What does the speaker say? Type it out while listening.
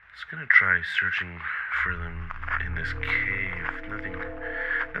was gonna try searching for them in this cave.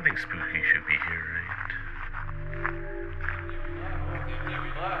 Nothing spooky should be here, right?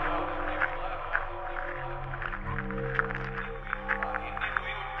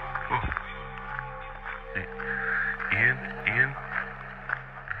 Oh. Hey, Ian?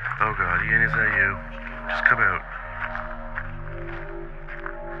 Oh God, Ian, is that you? Just come out.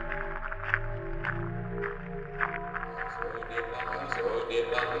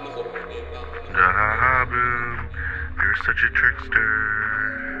 Ha boom! You're such a trickster.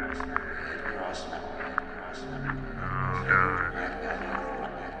 Oh God.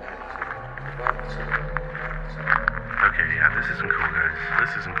 Okay, yeah, this isn't cool, guys.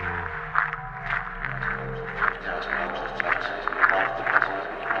 This isn't cool.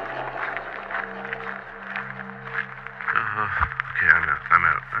 Okay, I'm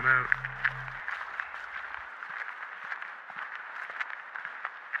out.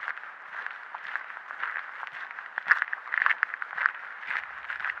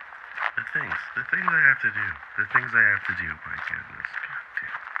 The things I have to do. My goodness. God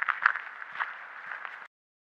damn.